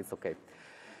interesting, but it's okay.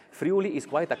 Friuli is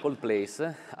quite a cold place,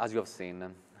 as you have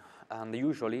seen. And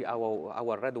usually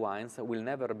our red wines will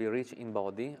never be rich in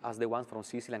body as the ones from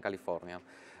Sicily and California.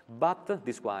 But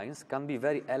these wines can be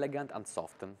very elegant and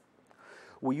soft.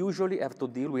 We usually have to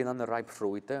deal with unripe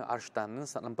fruit, harsh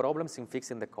tannins, and problems in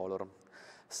fixing the color.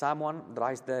 Someone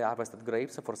dries the harvested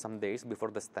grapes for some days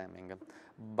before the stemming,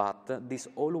 but this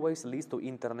always leads to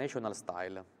international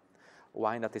style.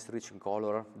 Wine that is rich in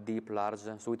color, deep, large,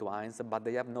 sweet wines, but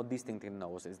they have no distinctive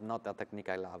nose. It's not a technique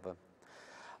I love.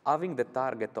 Having the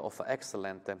target of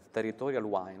excellent territorial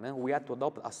wine, we had to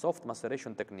adopt a soft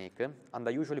maceration technique, and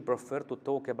I usually prefer to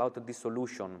talk about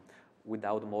dissolution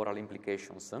without moral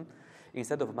implications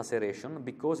instead of maceration,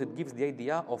 because it gives the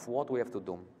idea of what we have to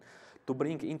do. To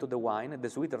bring into the wine the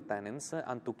sweeter tannins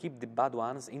and to keep the bad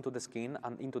ones into the skin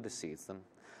and into the seeds.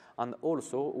 And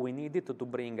also, we needed to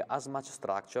bring as much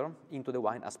structure into the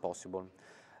wine as possible.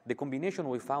 The combination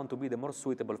we found to be the more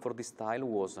suitable for this style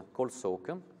was cold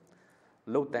soak,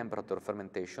 low temperature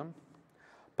fermentation,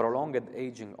 prolonged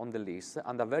aging on the lees,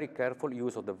 and a very careful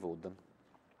use of the wood.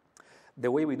 The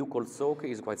way we do cold soak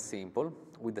is quite simple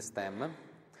with the stem,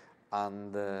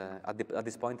 and at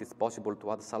this point it's possible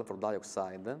to add sulfur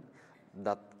dioxide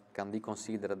that can be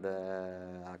considered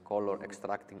a color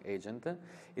extracting agent.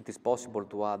 It is possible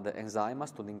to add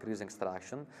enzymes to increase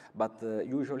extraction, but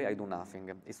usually I do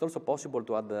nothing. It's also possible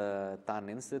to add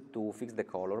tannins to fix the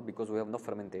color because we have no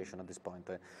fermentation at this point.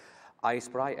 I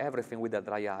spray everything with a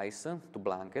dry ice to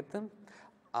blanket,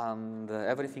 and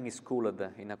everything is cooled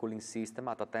in a cooling system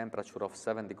at a temperature of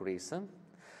 7 degrees.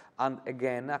 And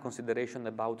again, a consideration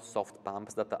about soft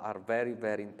pumps that are very,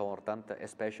 very important,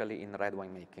 especially in red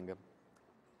wine making.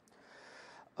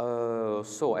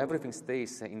 So everything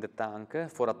stays in the tank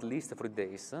for at least 3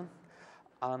 days,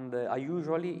 and I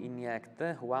usually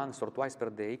inject once or twice per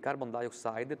day carbon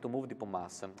dioxide to move the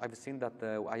pomace. I've seen that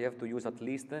I have to use at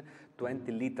least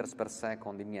 20 liters per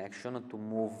second injection to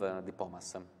move the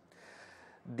pomace.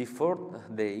 The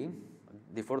fourth day,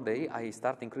 I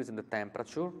start increasing the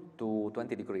temperature to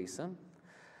 20 degrees,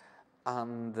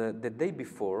 and the day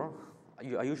before,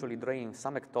 I usually drain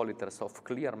some hectoliters of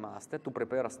clear must to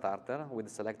prepare a starter with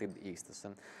selected yeasts.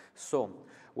 So,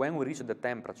 when we reach the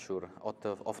temperature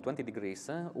of 20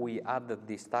 degrees, we add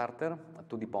the starter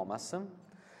to the pomace,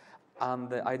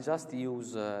 and I just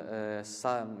use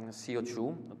some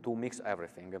CO2 to mix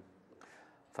everything.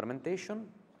 Fermentation,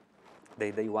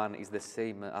 day 1 is the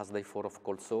same as day 4 of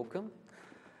cold soak.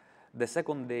 The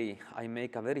second day, I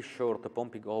make a very short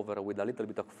pumping over with a little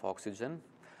bit of oxygen.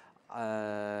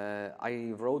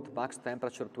 I wrote max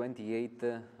temperature 28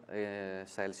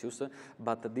 Celsius,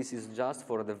 but this is just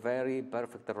for the very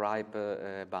perfect ripe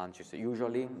bunches.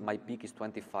 Usually, my peak is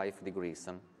 25 degrees.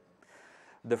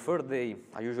 The third day,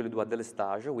 I usually do a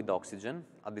délestage with oxygen.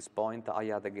 At this point,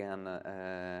 I add again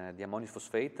the ammonium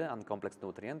phosphate and complex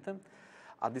nutrient.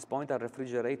 At this point, I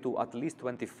refrigerate to at least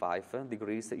 25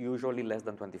 degrees, usually less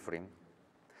than 23.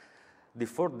 The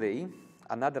fourth day,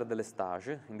 another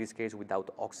délestage, in this case without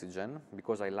oxygen,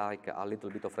 because I like a little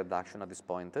bit of reduction at this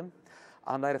point,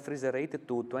 and I refrigerate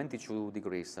to 22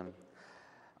 degrees.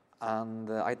 And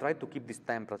I try to keep this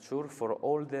temperature for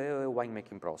all the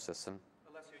winemaking process.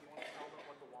 Alessio, you want to tell them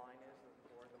what the wine is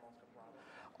for the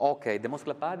Moscaplade? Okay, the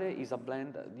Moscaplade is a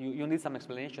blend. You need some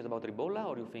explanations about Ribolla,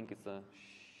 or you think it's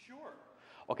Sure.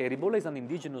 Okay, Ribolla is an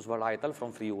indigenous varietal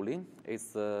from Friuli.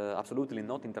 It's absolutely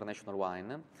not international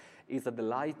wine. It's the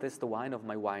lightest wine of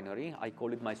my winery. I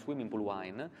call it my swimming pool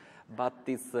wine, but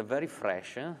it's very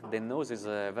fresh. The nose is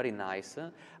very nice,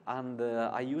 and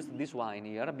I used this wine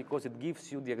here because it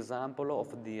gives you the example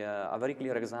of a very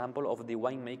clear example of the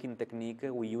winemaking technique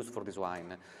we use for this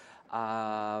wine.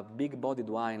 A big-bodied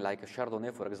wine like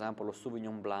Chardonnay, for example, or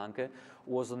Sauvignon Blanc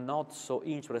was not so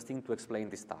interesting to explain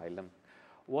this style.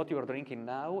 What you are drinking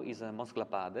now is a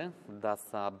Moscaplade. That's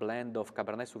a blend of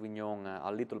Cabernet Sauvignon,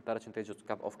 a little percentage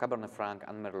of Cabernet Franc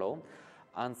and Merlot.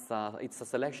 And it's a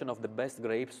selection of the best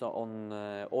grapes on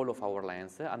all of our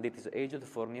lands, and it is aged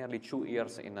for nearly 2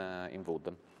 years in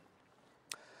wood.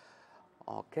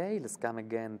 Okay, let's come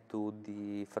again to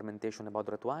the fermentation about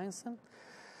red wines.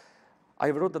 I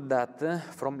wrote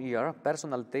that from here,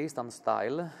 personal taste and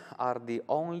style are the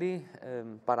only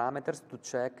parameters to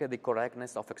check the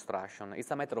correctness of extraction. It's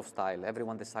a matter of style.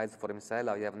 Everyone decides for himself.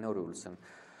 I have no rules.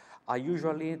 I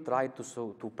usually try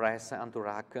to press and to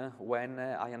rack when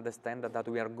I understand that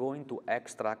we are going to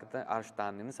extract harsh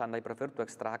tannins, and I prefer to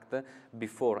extract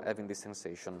before having this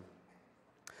sensation.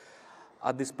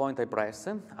 At this point, I press,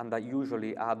 and I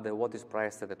usually add what is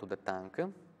pressed to the tank.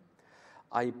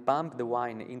 I pump the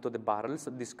wine into the barrels,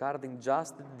 discarding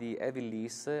just the heavy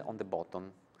lees on the bottom.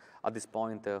 At this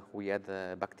point, we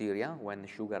add bacteria when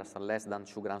sugars are less than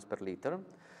 2 grams per liter,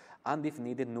 and if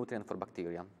needed, nutrient for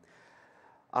bacteria.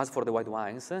 As for the white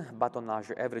wines,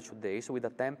 batonnage every 2 days with a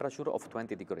temperature of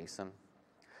 20 degrees.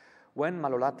 When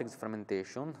malolactic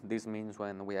fermentation, this means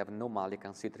when we have no malic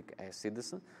and citric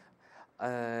acids,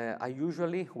 I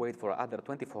usually wait for other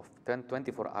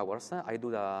 24 hours. I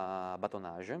do the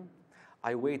batonnage.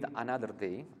 I wait another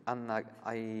day, and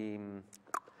I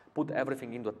put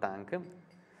everything into a tank,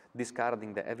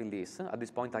 discarding the heavy lees. At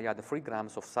this point, I add 3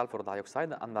 grams of sulfur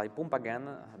dioxide, and I pump again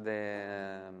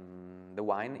the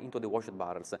wine into the washed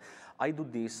barrels. I do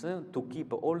this to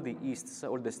keep all the yeasts,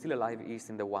 all the still alive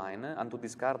yeast in the wine, and to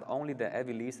discard only the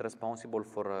heavy lees responsible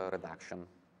for reduction.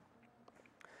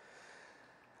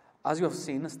 As you have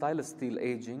seen, style still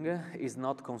aging is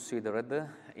not considered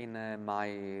in my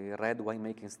red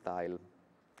winemaking style.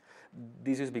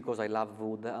 This is because I love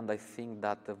wood, and I think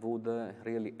that wood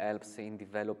really helps in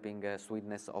developing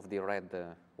sweetness of the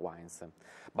red wines.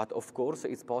 But of course,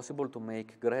 it's possible to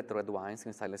make great red wines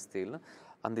in stainless steel,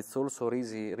 and it's also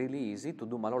really easy to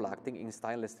do malolactic in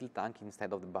stainless steel tank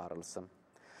instead of the barrels.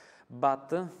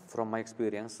 But from my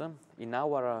experience, with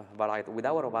our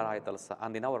varietals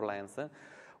and in our lands,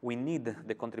 we need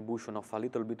the contribution of a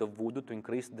little bit of wood to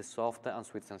increase the soft and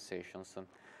sweet sensations.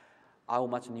 How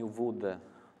much new wood,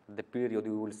 the period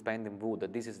you will spend in wood,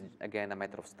 this is again a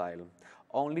matter of style.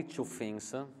 Only 2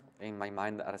 things in my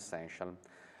mind are essential.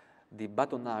 The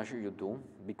batonnage you do,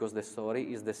 because the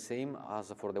story is the same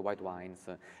as for the white wines.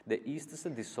 The yeasts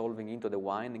dissolving into the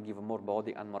wine give more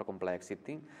body and more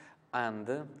complexity, and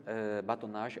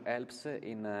batonnage helps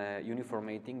in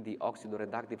uniformating the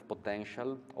oxidoreductive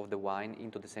potential of the wine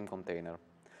into the same container.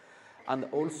 And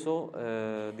also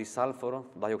the sulfur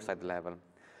dioxide level.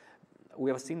 We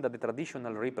have seen that the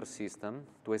traditional Reaper system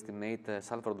to estimate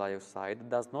sulfur dioxide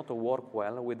does not work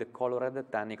well with the colored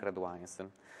tannic red wines,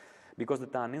 because the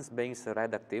tannins, being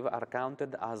reductive, are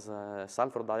counted as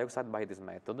sulfur dioxide by this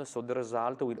method, so the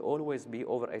result will always be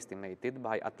overestimated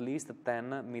by at least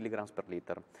 10 milligrams per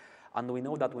liter. And we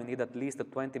know that we need at least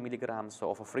 20 milligrams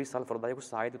of free sulfur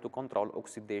dioxide to control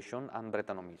oxidation and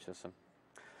Brettanomyces.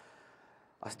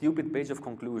 A stupid page of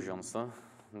conclusions,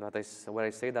 that is where I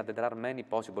say that there are many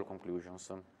possible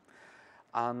conclusions.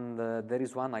 And there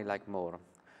is one I like more.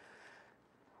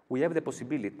 We have the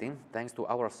possibility, thanks to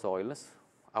our soils,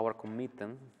 our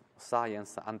commitment,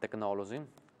 science and technology,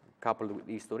 coupled with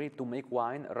history, to make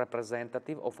wine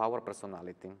representative of our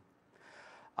personality.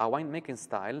 A winemaking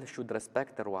style should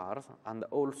respect terroirs and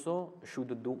also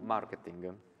should do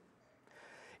marketing.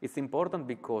 It's important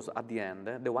because at the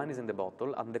end, the wine is in the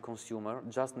bottle and the consumer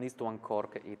just needs to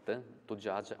uncork it to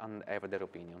judge and have their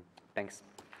opinion. Thanks.